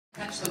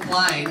Catch the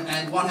plane,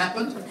 and what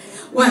happened?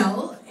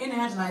 Well, in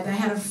Adelaide they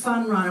had a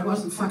fun run. It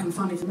wasn't fucking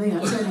funny for me, I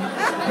tell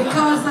you.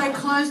 Because they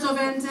closed off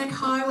Anzac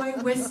Highway,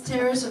 West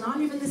Terrace, and I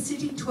live in the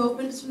city, 12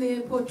 minutes from the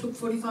airport, took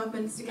 45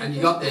 minutes to get there. And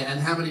you got there,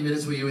 and how many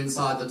minutes were you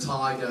inside the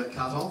Tiger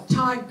cut-off?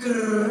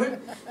 Tiger.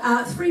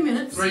 3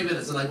 minutes. 3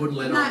 minutes, and they wouldn't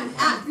let on?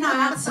 No,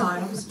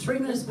 outside. It was 3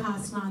 minutes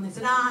past 9. They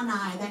said, no,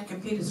 that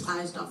computer's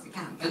closed off, you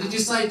can't go. And did you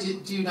say,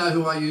 do you know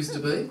who I used to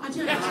be? I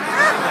did.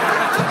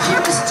 She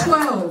was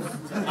 12.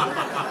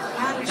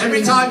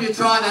 Every time you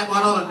try that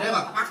one on, it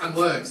never fucking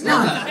works. No,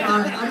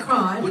 I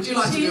cried. Would you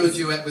like to do a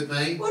duet with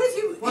me?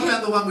 What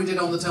about the one we did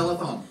on the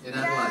telephone in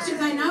Adelaide? Do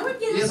they know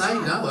it yet? Yeah, they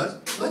know it.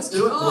 Let's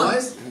do it,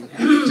 boys.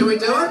 Do we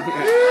do it?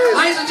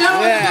 Ladies and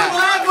gentlemen,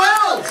 Anne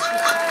Wills!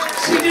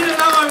 She didn't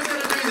know I was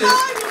going to do this.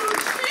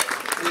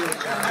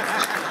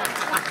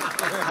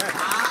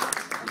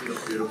 You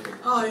look beautiful.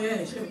 Oh,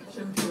 yeah, sure.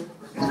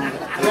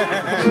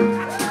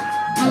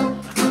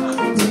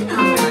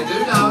 They do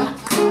know it.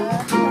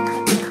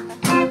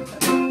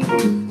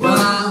 Well, I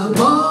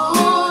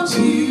want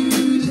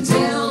you to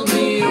tell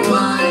me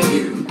why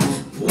you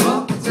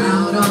walked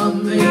out on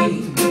me.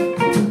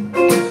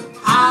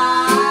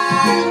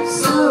 I'm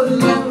so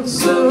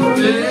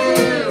lonesome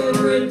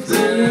every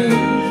day,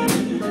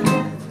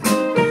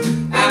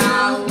 and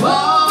I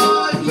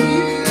want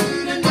you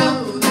to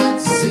know that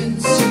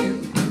since you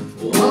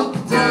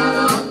walked out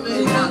on me,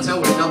 can't tell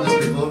we've done this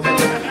before, can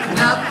you?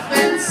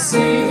 Nothing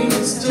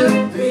seems to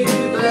be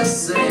the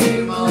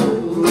same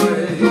old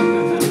way.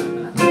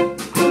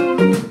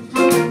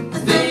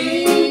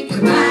 Think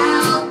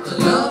about the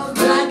love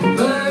that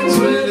burns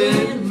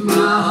within my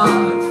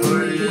heart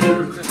for you.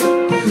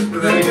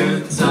 The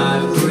good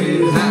times we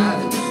had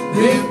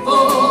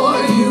before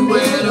you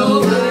went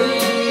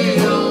away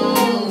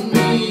on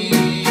me.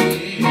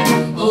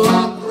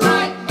 Walk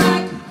right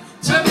back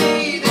to me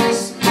this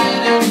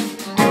minute.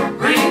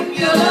 Bring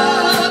your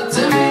love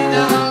to me,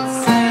 don't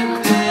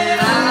send it.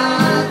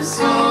 I'm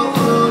so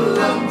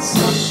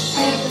lonesome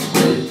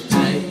every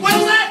day. What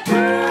was that?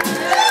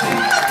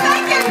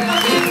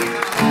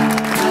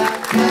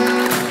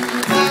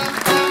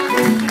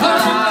 I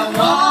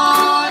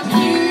want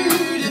you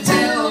to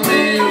tell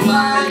me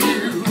why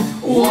you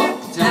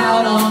walked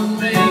out on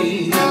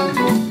me.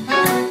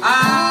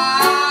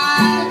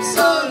 I'm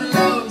so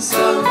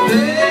lonesome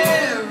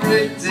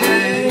every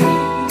day.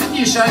 Didn't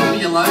you show me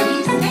your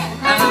logies?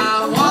 And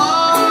I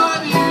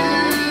want you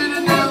to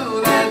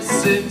know that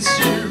since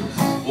you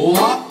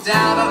walked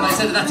out on, they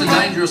said that's a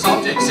dangerous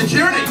object.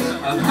 Security.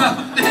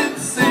 It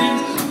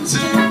seems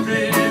to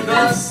be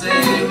the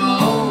same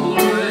old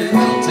way.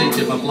 I'll teach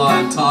you if I'm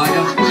lying,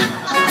 Tiger.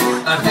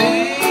 I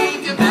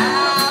think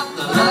about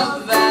the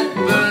love that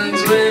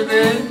burns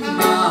within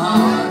my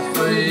heart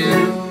for you.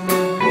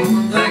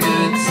 The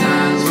good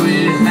times we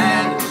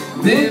had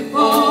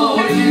before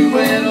you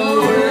went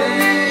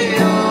away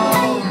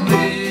on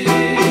me.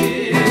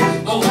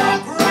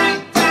 Walk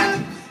right back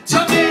to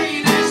me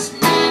this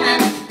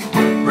minute.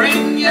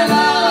 Bring your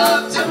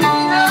love to me,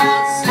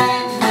 don't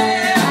send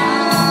it.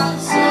 I'm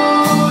so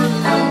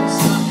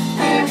lonesome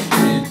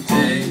every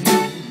day.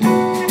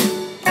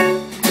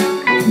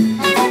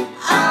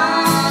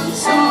 I'm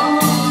so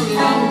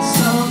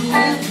lonesome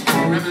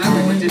every. Remember that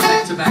when we did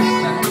back to back?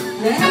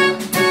 Yeah.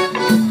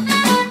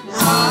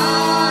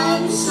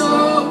 I'm so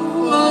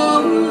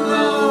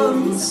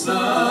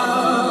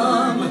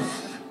lonesome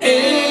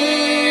every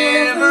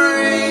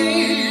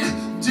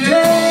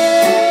day.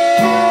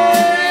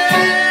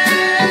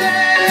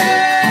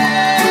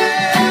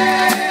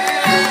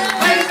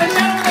 Ladies and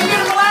gentlemen, the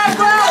beautiful Anne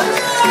Wills!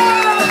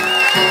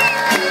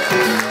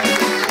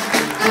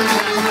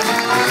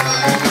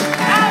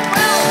 Anne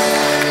Wills!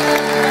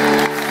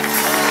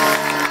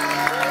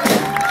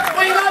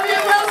 We love you,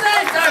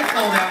 Wilsie! Don't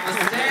fall down the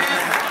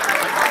stairs.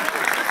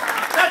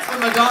 That's for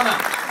Madonna.